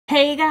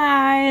Hey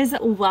guys,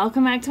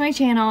 welcome back to my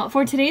channel.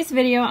 For today's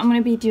video, I'm going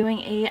to be doing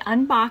a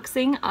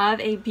unboxing of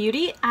a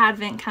beauty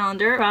advent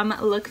calendar from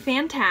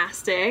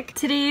Lookfantastic.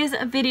 Today's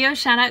video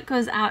shout out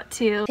goes out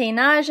to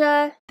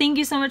Naja. Thank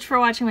you so much for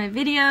watching my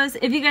videos.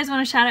 If you guys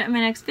want to shout out in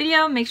my next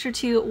video, make sure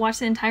to watch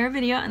the entire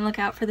video and look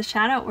out for the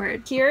shout out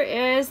word. Here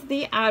is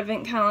the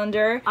advent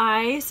calendar.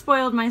 I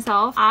spoiled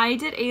myself. I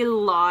did a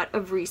lot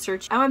of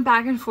research. I went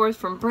back and forth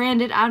from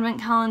branded advent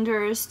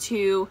calendars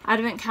to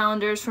advent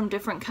calendars from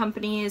different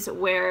companies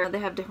where they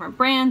have different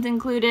brands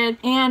included,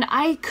 and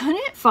I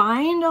couldn't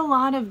find a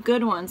lot of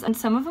good ones, and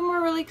some of them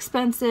were really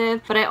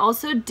expensive, but I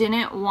also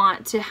didn't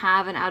want to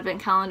have an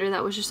advent calendar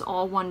that was just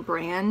all one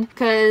brand,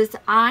 because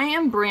I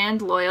am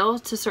brand loyal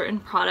to certain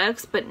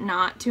products but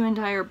not to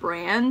entire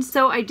brands,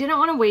 so I didn't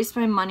want to waste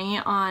my money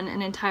on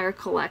an entire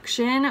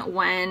collection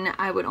when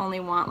I would only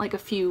want like a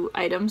few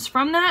items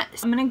from that.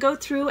 So I'm gonna go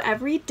through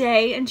every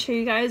day and show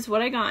you guys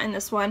what I got in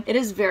this one. It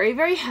is very,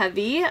 very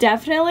heavy,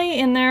 definitely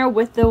in there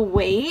with the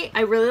weight.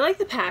 I really like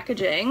the packaging.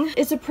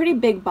 It's a pretty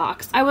big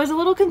box. I was a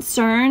little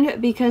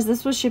concerned because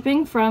this was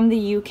shipping from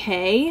the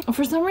UK.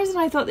 For some reason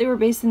I thought they were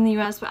based in the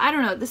US, but I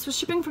don't know. This was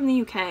shipping from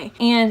the UK,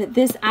 and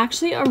this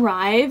actually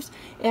arrived.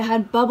 It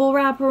had bubble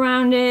wrap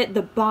around it.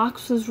 The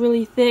box was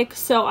really thick,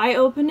 so I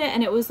opened it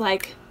and it was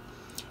like,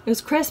 it was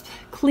crisp,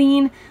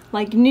 clean,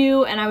 like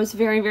new, and I was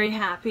very, very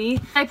happy.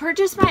 I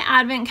purchased my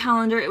advent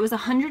calendar. It was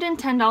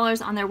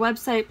 $110 on their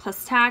website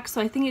plus tax, so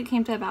I think it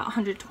came to about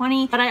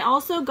 $120. But I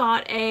also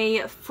got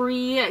a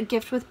free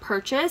gift with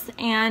purchase,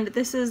 and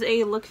this is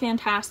a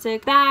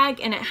Lookfantastic bag,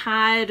 and it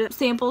had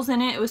samples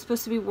in it. It was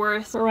supposed to be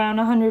worth around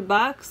 $100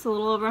 bucks, a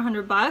little over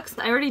 $100.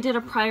 I already did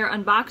a prior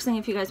unboxing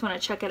if you guys want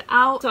to check it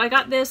out. So I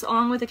got this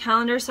along with the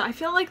calendar, so I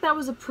feel like that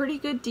was a pretty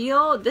good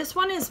deal. This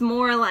one is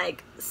more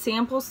like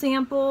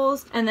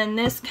samples, and then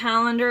this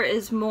calendar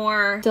is more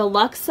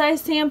deluxe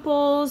size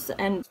samples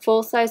and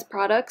full size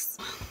products.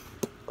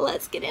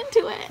 Let's get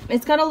into it.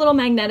 It's got a little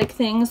magnetic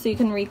thing so you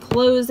can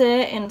reclose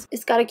it, and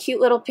it's got a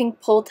cute little pink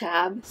pull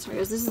tab. Sorry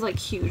guys, this is like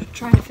huge. I'm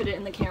trying to fit it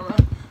in the camera.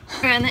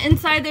 Alright, on the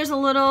inside there's a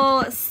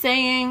little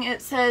saying.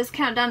 It says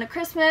countdown to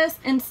Christmas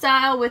in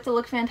style with the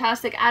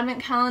Lookfantastic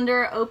advent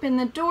calendar. Open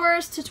the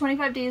doors to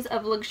 25 days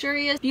of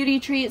luxurious beauty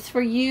treats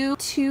for you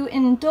to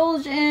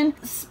indulge in,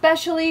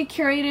 specially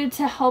curated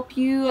to help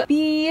you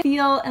be,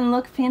 feel, and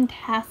look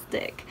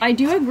fantastic. I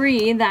do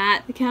agree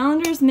that the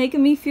calendar is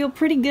making me feel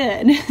pretty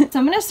good. So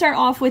I'm gonna start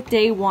off with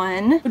day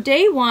one.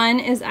 Day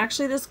one is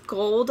actually this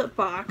gold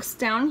box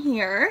down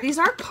here. These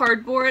are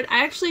cardboard.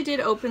 I actually did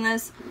open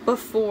this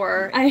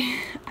before.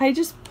 I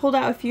just pulled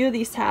out a few of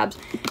these tabs,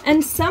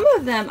 and some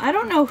of them, I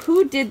don't know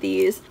who did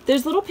these.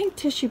 There's little pink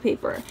tissue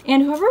paper,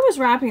 and whoever was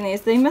wrapping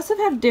these, they must have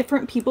had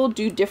different people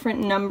do different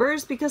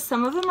numbers, because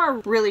some of them are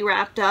really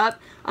wrapped up.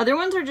 Other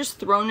ones are just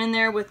thrown in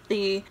there with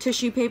the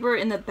tissue paper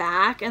in the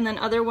back, and then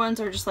other ones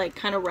are just like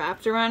kind of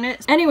wrapped around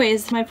it.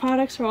 Anyways, my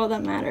products are all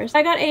that matters.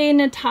 I got a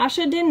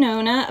Natasha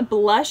Denona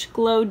Blush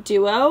Glow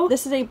Duo.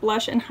 This is a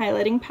blush and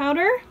highlighting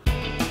powder.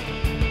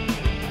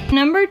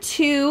 Number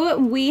two,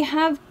 we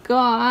have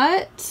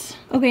got...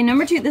 Okay,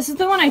 number two, this is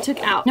the one I took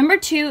out. Number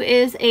two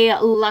is a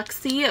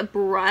Luxie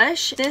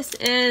brush. This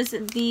is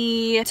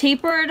the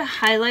tapered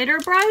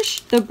highlighter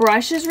brush. The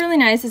brush is really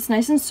nice. It's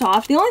nice and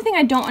soft. The only thing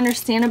I don't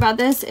understand about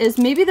this is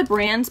maybe the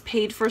brands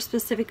paid for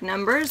specific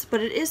numbers,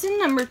 but it is in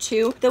number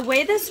two. The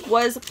way this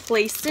was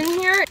placed in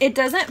here, it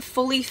doesn't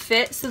fully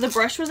fit, so the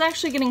brush was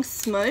actually getting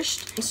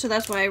smushed. So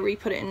that's why I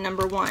re-put it in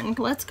number one.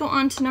 Let's go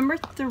on to number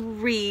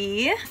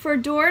three. For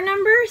door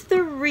number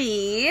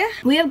three,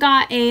 we have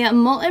got a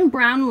Molten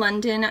Brown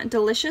London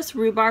Delicious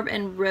Rhubarb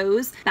and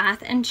Rose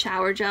Bath and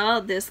Shower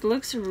Gel. This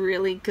looks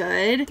really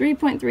good.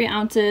 3.3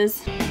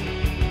 ounces.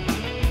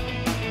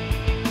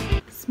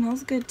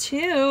 Smells good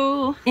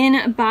too.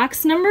 In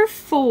box number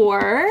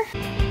four,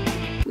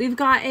 we've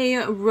got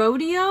a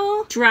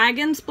Rodeo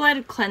Dragon's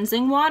Blood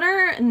Cleansing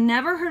Water.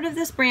 Never heard of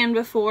this brand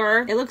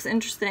before. It looks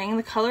interesting.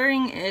 The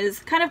coloring is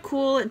kind of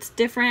cool. It's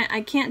different.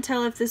 I can't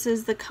tell if this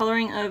is the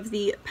coloring of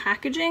the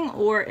packaging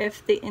or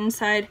if the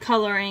inside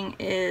coloring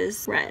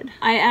is red.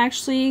 I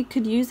actually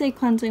could use a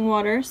cleansing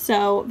water,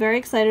 so very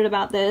excited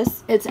about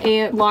this. It's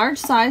a large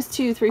size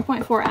too,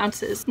 3.4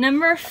 ounces.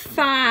 Number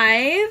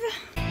five,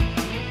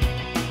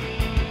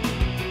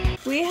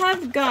 we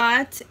have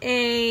got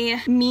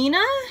a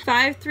Mina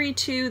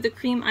 532 the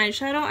cream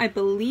eyeshadow. I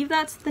believe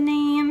that's the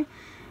name.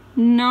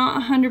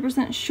 Not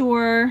 100%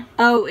 sure.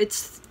 Oh,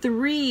 it's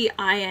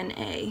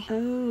 3INA.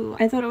 Oh,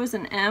 I thought it was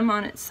an M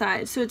on its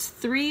side. So it's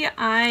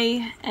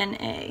 3INA.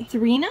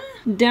 Thrina?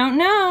 Don't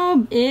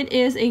know. It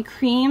is a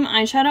cream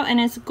eyeshadow and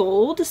it's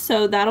gold,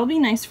 so that'll be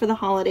nice for the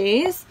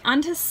holidays.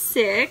 On to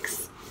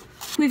six.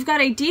 We've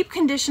got a deep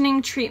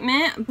conditioning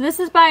treatment. This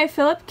is by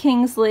Philip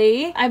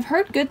Kingsley. I've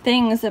heard good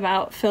things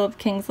about Philip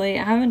Kingsley.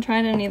 I haven't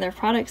tried any of their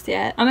products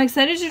yet. I'm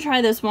excited to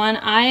try this one.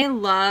 I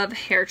love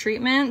hair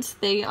treatments.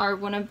 They are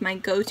one of my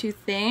go-to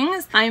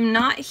things. I'm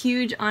not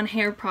huge on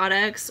hair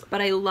products,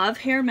 but I love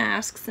hair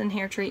masks and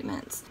hair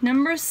treatments.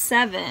 Number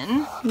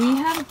 7, we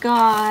have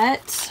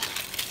got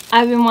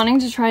I've been wanting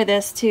to try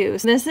this too.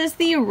 So this is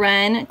the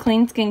Ren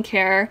Clean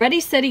Skincare Ready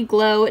Steady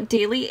Glow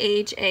Daily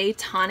AHA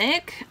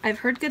Tonic. I've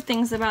heard good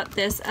things about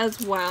this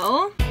as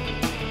well.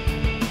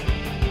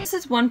 This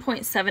is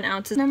 1.7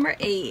 ounces, number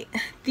 8.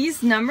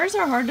 These numbers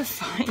are hard to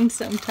find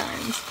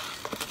sometimes.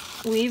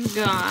 We've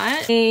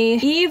got a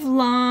Eve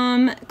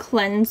Lom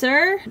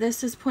cleanser.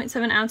 This is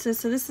 0.7 ounces,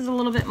 so this is a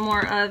little bit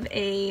more of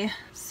a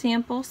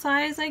sample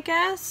size, I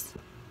guess.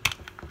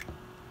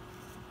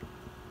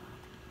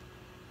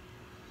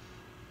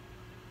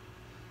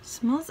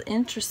 Smells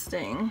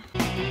interesting.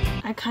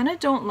 I kind of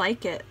don't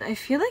like it. I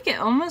feel like it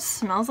almost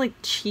smells like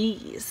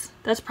cheese.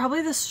 That's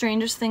probably the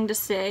strangest thing to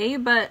say,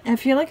 but I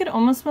feel like it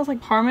almost smells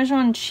like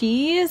Parmesan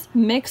cheese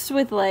mixed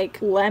with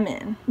like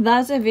lemon.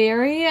 That's a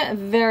very,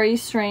 very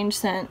strange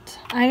scent.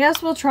 I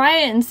guess we'll try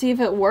it and see if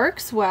it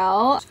works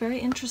well. It's very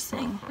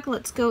interesting.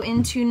 Let's go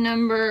into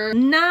number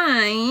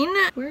 9.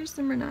 Where's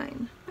number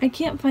 9? I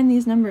can't find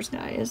these numbers,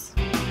 guys.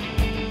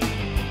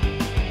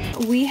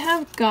 We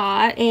have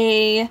got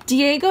a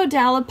Diego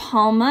Dalla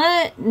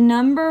Palma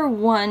number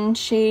 1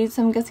 shade,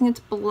 so I'm guessing it's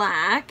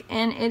black,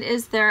 and it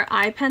is their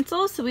eye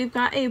pencil. So we've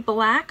got a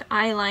black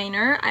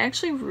eyeliner. I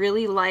actually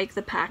really like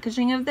the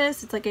packaging of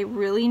this. It's like a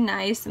really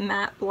nice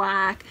matte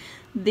black.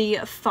 The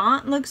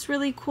font looks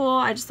really cool.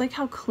 I just like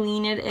how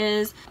clean it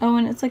is. Oh,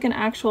 and it's like an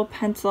actual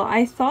pencil.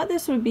 I thought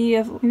this would be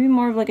maybe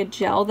more of like a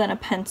gel than a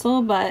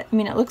pencil, but I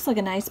mean, it looks like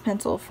a nice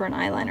pencil for an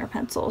eyeliner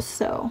pencil,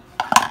 so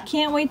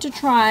can't wait to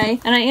try.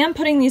 And I am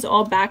putting these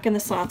all back in the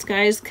slots,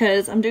 guys,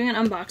 because I'm doing an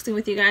unboxing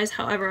with you guys.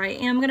 However, I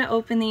am gonna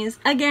open these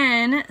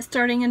again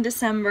starting in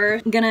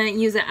December. I'm gonna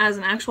use it as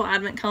an actual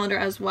advent calendar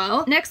as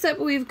well. Next up,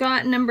 we've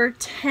got number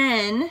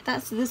 10.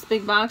 That's this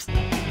big box.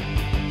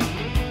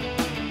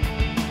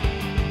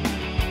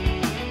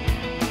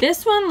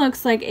 This one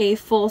looks like a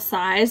full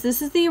size.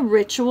 This is the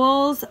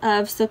Rituals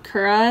of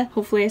Sakura.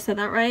 Hopefully I said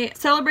that right.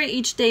 Celebrate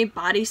Each Day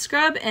Body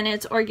Scrub, and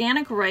it's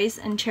organic rice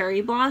and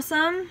cherry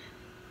blossom.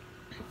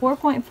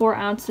 4.4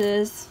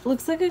 ounces.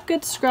 Looks like a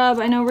good scrub.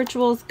 I know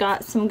Rituals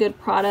got some good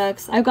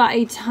products. I've got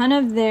a ton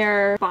of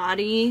their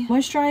body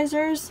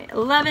moisturizers.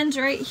 11's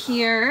right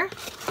here.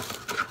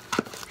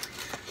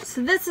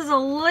 So this is a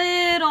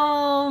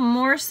little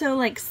more so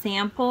like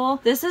sample.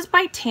 This is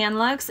by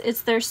Tanlux.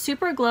 It's their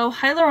Super Glow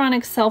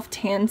Hyaluronic Self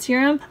Tan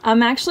Serum.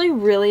 I'm actually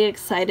really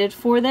excited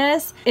for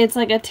this. It's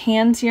like a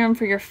tan serum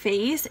for your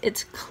face.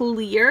 It's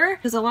clear.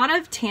 There's a lot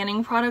of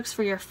tanning products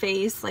for your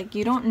face. Like,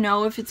 you don't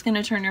know if it's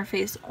gonna turn your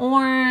face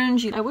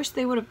orange. I wish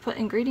they would have put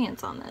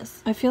ingredients on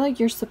this. I feel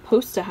like you're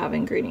supposed to have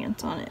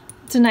ingredients on it.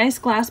 It's a nice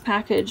glass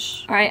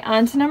package. All right,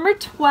 on to number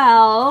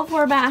 12.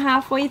 We're about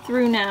halfway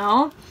through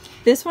now.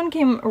 This one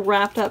came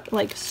wrapped up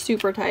like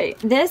super tight.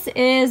 This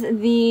is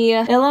the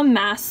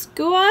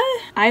Ilamasqua.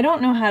 I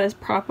don't know how to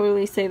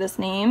properly say this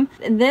name.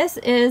 This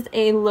is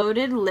a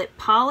loaded lip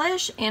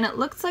polish, and it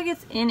looks like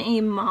it's in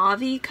a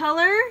mauve-y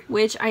color,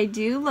 which I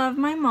do love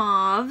my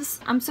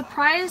mauves. I'm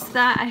surprised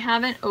that I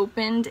haven't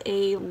opened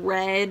a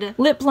red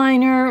lip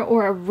liner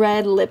or a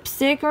red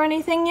lipstick or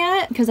anything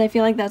yet, because I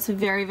feel like that's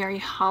very, very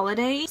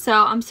holiday. So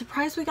I'm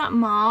surprised we got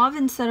mauve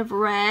instead of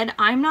red.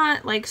 I'm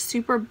not like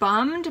super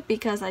bummed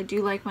because I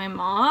do like my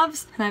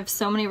mauves and I have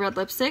so many red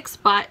lipsticks,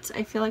 but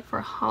I feel like for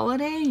a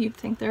holiday you'd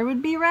think there would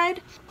be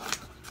red.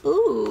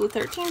 Ooh,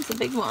 13's a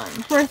big one.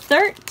 For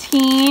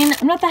 13,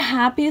 I'm not the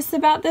happiest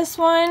about this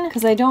one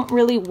because I don't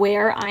really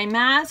wear eye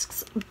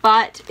masks,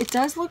 but it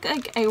does look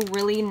like a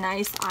really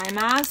nice eye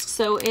mask.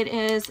 So it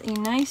is a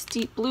nice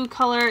deep blue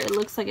color. It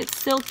looks like it's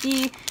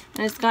silky,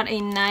 and it's got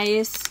a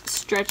nice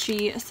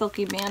stretchy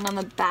silky band on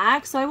the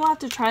back. So I will have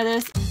to try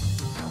this.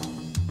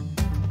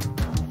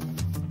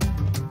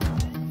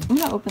 I'm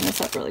gonna open this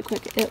up really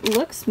quick. It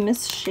looks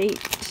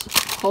misshaped.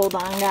 Hold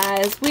on,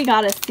 guys. We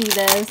gotta see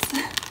this.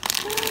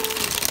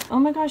 Oh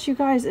my gosh, you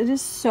guys, it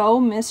is so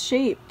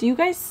misshaped. Do you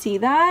guys see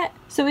that?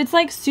 So it's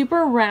like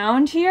super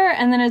round here,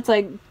 and then it's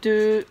like,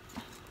 dude.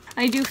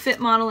 I do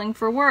fit modeling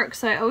for work,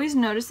 so I always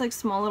notice like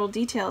small little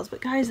details, but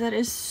guys, that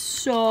is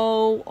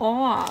so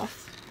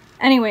off.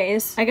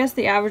 Anyways, I guess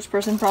the average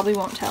person probably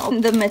won't tell.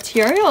 The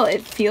material,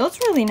 it feels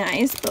really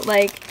nice, but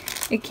like,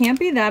 it can't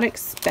be that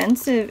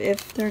expensive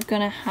if they're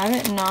gonna have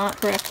it not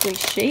correctly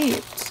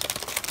shaped.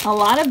 A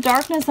lot of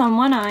darkness on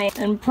one eye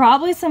and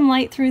probably some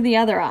light through the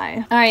other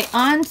eye. All right,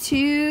 on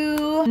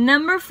to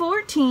number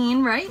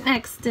 14, right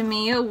next to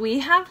me. We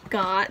have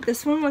got,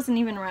 this one wasn't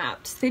even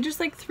wrapped. They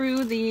just like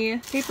threw the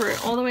paper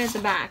all the way at the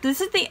back.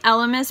 This is the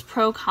Elemis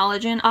Pro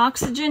Collagen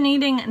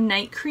Oxygenating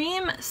Night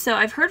Cream. So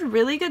I've heard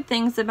really good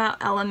things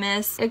about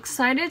Elemis.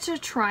 Excited to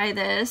try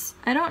this.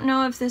 I don't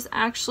know if this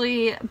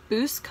actually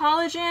boosts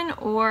collagen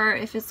or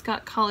if it's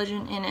got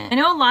collagen in it. I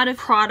know a lot of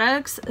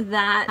products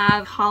that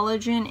have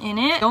collagen in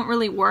it don't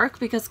really work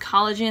because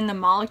collagen, the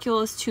molecule,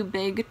 is too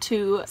big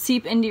to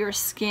seep into your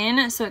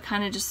skin, so it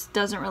kind of just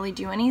doesn't really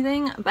do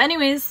anything. But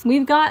anyways,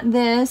 we've got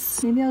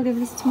this. Maybe I'll give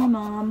this to my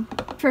mom.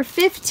 For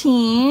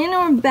 15,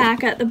 we're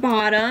back at the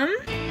bottom.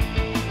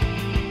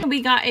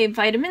 We got a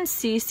vitamin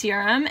C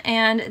serum,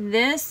 and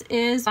this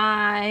is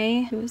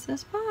by, who is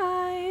this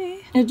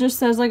by? It just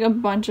says like a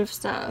bunch of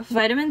stuff.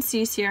 Vitamin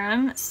C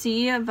serum,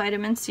 C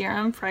vitamin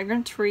serum,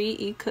 fragrance-free,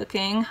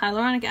 e-cooking,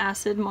 hyaluronic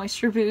acid,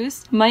 moisture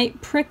boost,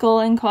 might prickle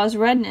and cause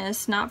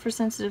redness, not for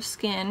sensitive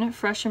skin,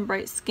 fresh and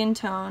bright skin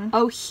tone.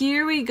 Oh,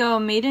 here we go.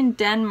 Made in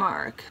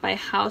Denmark by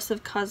House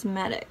of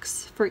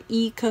Cosmetics for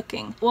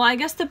e-cooking. Well, I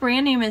guess the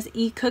brand name is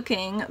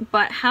e-cooking,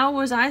 but how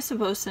was I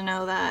supposed to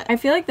know that? I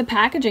feel like the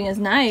packaging is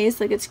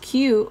nice, like it's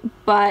cute,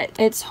 but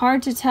it's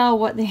hard to tell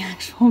what the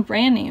actual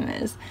brand name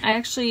is. I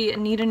actually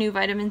need a new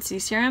vitamin C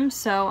serum,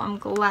 so I'm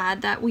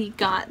glad that we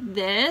got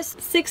this.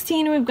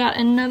 16, we've got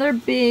another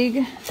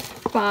big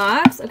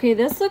box. Okay,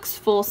 this looks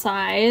full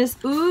size.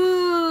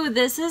 Ooh,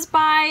 this is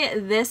by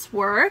This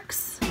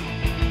Works.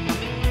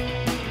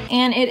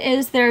 And it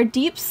is their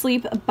deep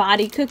sleep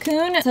body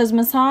cocoon. It says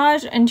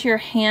massage into your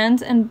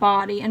hands and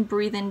body and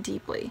breathe in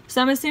deeply. So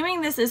I'm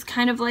assuming this is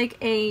kind of like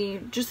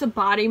just a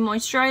body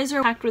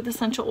moisturizer packed with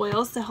essential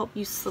oils to help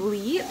you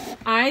sleep.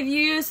 I've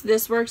used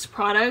This Works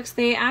products.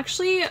 They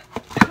actually,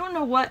 I don't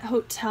know what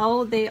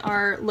hotel they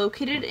are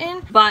located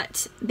in,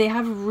 but they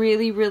have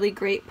really, really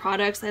great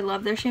products. I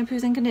love their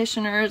shampoos and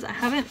conditioners. I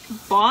haven't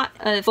bought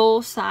a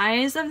full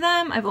size of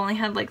them. I've only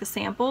had like the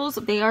samples.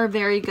 They are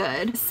very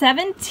good.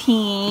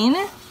 17.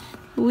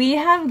 We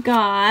have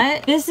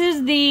got, this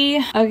is the,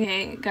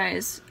 okay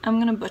guys, I'm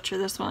gonna butcher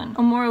this one.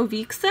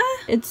 Amorovixa?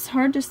 It's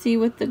hard to see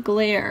with the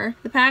glare.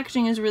 The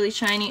packaging is really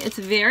shiny. It's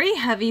very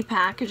heavy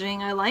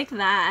packaging. I like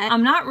that.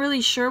 I'm not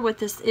really sure what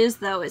this is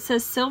though. It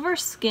says Silver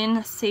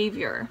Skin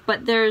Savior,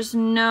 but there's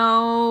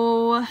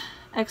no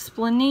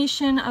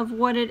explanation of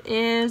what it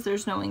is.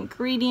 There's no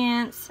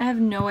ingredients. I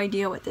have no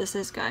idea what this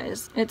is,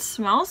 guys. It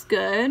smells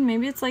good.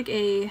 Maybe it's like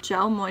a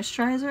gel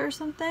moisturizer or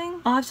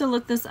something. I'll have to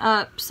look this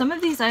up. Some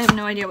of these I have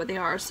no idea what they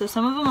are, so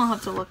some of them I'll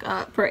have to look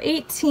up. For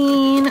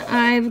 18,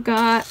 I've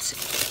got,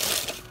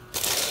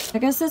 I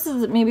guess this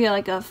is maybe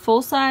like a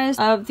full size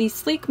of the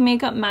Sleek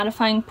Makeup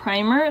Mattifying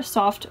Primer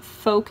Soft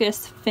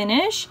Focus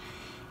Finish.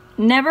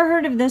 Never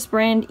heard of this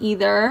brand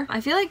either. I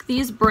feel like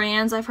these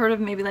brands, I've heard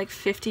of maybe like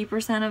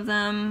 50% of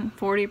them,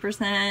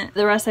 40%.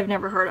 The rest I've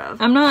never heard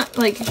of. I'm not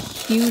like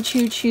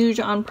huge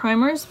on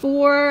primers.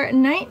 For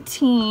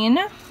 19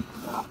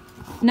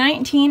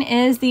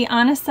 is the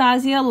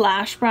Anastasia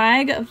Lash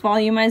Brag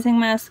Volumizing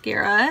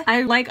Mascara.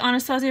 I like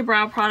Anastasia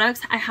brow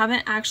products. I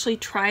haven't actually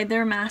tried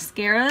their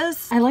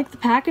mascaras. I like the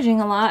packaging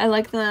a lot. I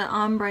like the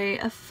ombre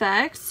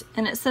effect,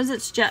 and it says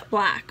it's jet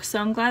black, so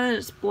I'm glad that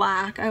it's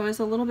black. I was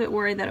a little bit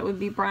worried that it would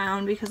be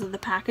brown because of the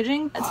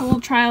packaging. It's a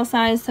little trial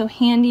size, so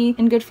handy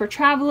and good for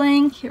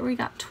traveling. Here we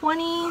got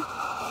 20.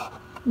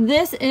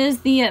 This is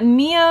the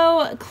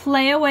Mio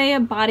Clay Away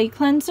Body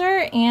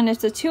Cleanser, and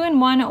it's a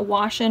 2-in-1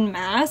 wash and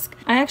mask.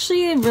 I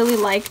actually really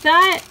like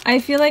that. I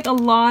feel like a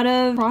lot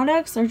of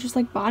products are just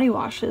like body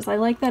washes. I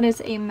like that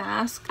it's a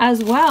mask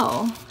as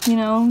well. You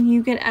know,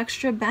 you get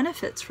extra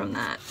benefits from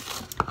that.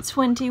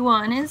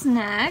 21 is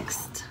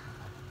next.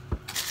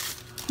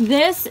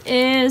 This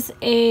is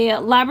a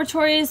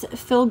Laboratories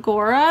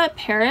Filorga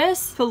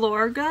Paris.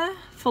 Filorga?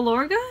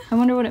 I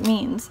wonder what it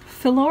means.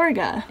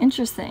 Filorga.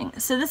 Interesting.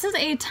 So this is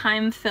a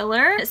time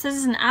filler. It says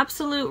it's an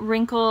absolute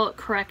wrinkle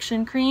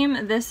correction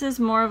cream. This is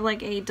more of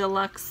like a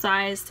deluxe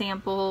size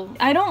sample.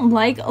 I don't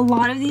like a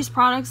lot of these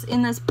products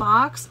in this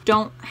box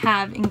don't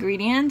have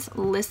ingredients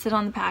listed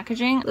on the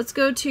packaging. Let's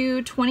go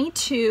to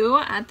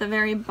 22 at the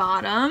very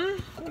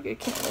bottom. I think I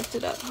can't lift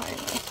it up high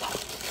enough.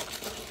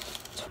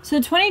 So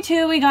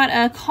 22, we got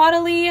a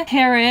Caudalie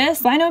Paris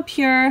Vino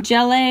Pure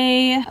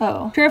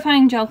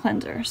Purifying Gel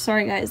Cleanser.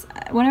 Sorry guys,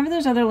 whenever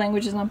there's other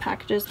languages on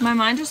packages, my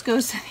mind just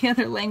goes to the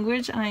other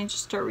language and I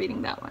just start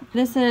reading that one.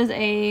 This is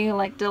a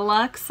like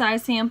deluxe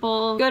size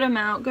sample, good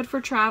amount, good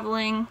for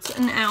traveling. It's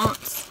an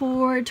ounce.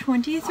 For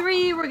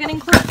 23, we're getting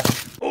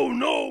close. Oh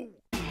no!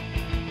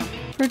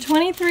 For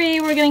 23,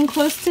 we're getting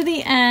close to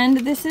the end.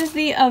 This is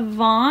the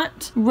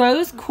Avant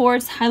Rose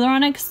Quartz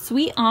Hyaluronic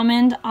Sweet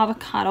Almond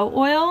Avocado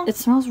Oil. It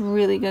smells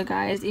really good,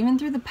 guys, even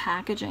through the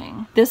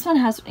packaging. This one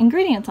has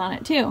ingredients on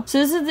it, too. So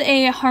this is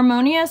a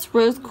Harmonious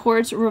Rose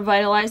Quartz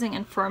Revitalizing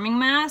and Firming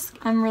Mask.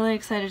 I'm really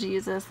excited to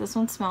use this. This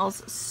one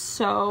smells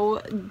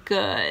so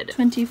good.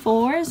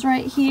 24 is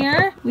right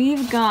here.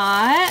 We've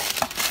got...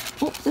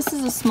 oh, this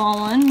is a small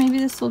one. Maybe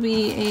this will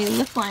be a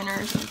lip liner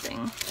or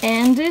something.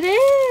 And it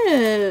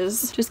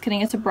is! Just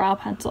kidding, it's a brow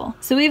pencil.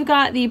 So we've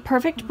got the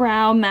Perfect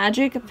Brow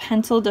Magic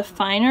Pencil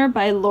Definer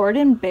by Lord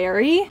 &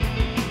 Berry.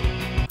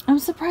 I'm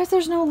surprised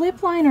there's no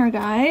lip liner,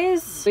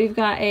 guys. We've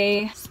got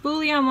a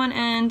spoolie on one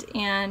end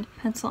and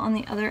pencil on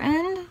the other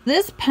end.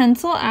 This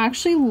pencil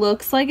actually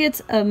looks like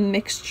it's a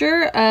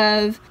mixture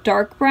of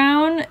dark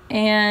brown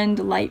and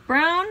light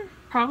brown.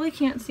 Probably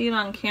can't see it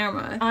on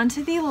camera. On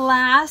to the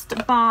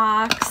last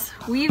box.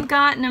 We've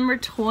got number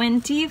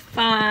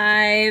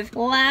 25.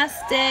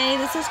 Last day.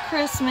 This is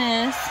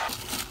Christmas.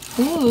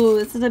 Ooh,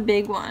 this is a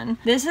big one.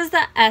 This is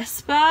the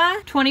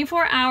Espa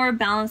 24-hour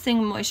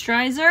balancing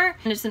moisturizer.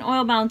 And it's an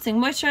oil balancing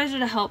moisturizer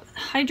to help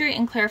hydrate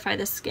and clarify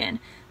the skin.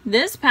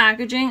 This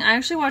packaging, I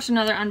actually watched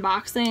another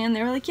unboxing and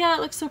they were like, yeah,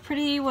 it looks so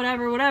pretty,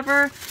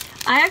 whatever.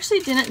 I actually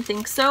didn't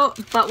think so,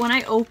 but when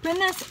I open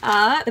this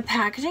up, the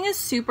packaging is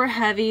super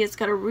heavy. It's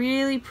got a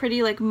really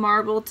pretty like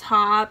marble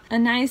top, a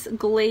nice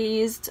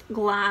glazed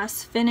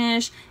glass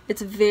finish.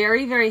 It's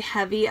very, very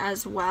heavy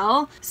as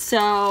well.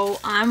 So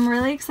I'm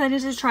really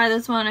excited to try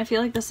this one. I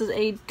feel like this is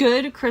a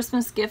good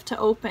Christmas gift to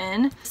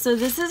open. So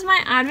this is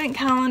my advent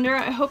calendar.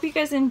 I hope you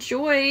guys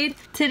enjoyed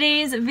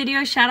today's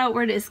video. Shout out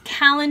word is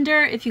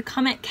calendar. If you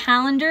comment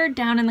calendar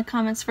down in the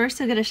comments first,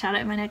 you'll get a shout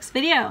out in my next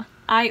video.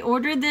 I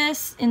ordered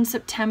this in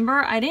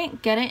September. I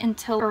didn't get it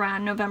until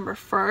around November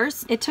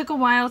 1st. It took a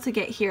while to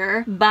get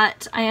here,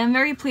 but I am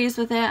very pleased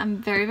with it. I'm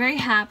very, very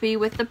happy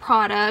with the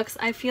products.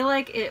 I feel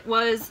like it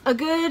was a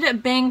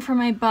good bang for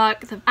my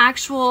buck. The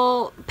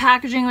actual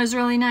packaging was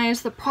really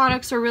nice. The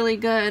products are really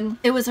good.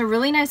 It was a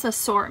really nice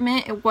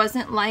assortment. It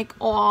wasn't like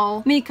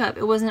all makeup.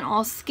 It wasn't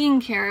all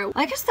skincare.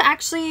 I guess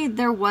actually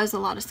there was a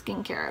lot of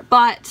skincare,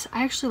 but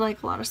I actually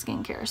like a lot of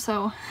skincare,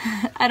 so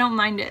I don't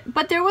mind it.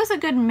 But there was a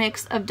good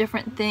mix of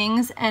different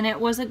things, and it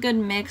was a good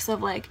mix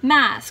of like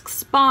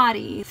masks,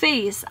 body,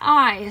 face,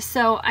 eyes.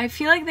 So I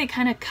feel like they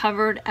kind of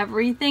covered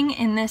everything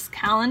in this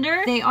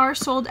calendar. They are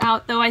sold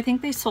out though. I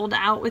think they sold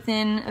out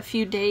within a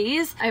few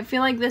days. I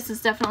feel like this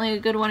is definitely a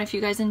good one if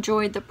you guys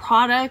enjoyed the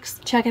products.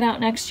 Check it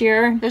out next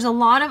year. There's a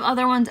lot of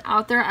other ones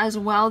out there as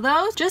well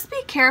though. Just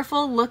be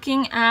careful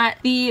looking at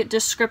the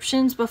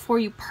descriptions before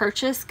you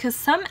purchase, because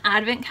some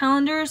advent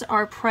calendars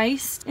are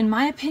priced, in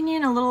my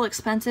opinion, a little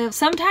expensive.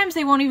 Sometimes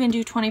they won't even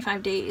do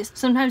 25 days.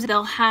 Sometimes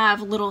they'll have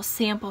little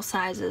sample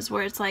sizes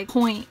where it's like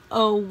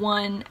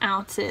 0.01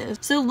 ounces.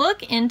 So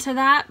look into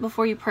that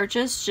before you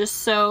purchase, just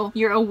so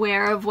you're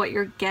aware of what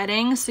you're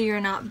getting, so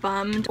you're not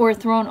bummed or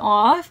thrown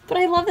off. But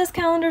I love this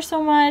calendar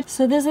so much.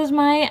 So this is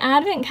my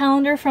advent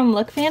calendar from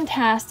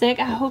Lookfantastic.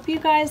 I hope you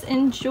guys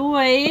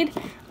enjoyed.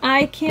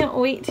 I can't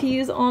wait to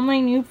use all my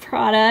new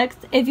products.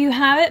 If you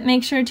haven't,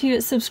 make sure to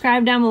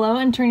subscribe down below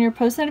and turn your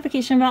post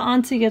notification bell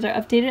on so you guys are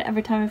updated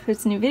every time I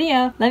post a new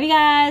video. Love you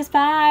guys.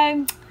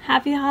 Bye.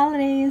 Happy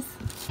holidays.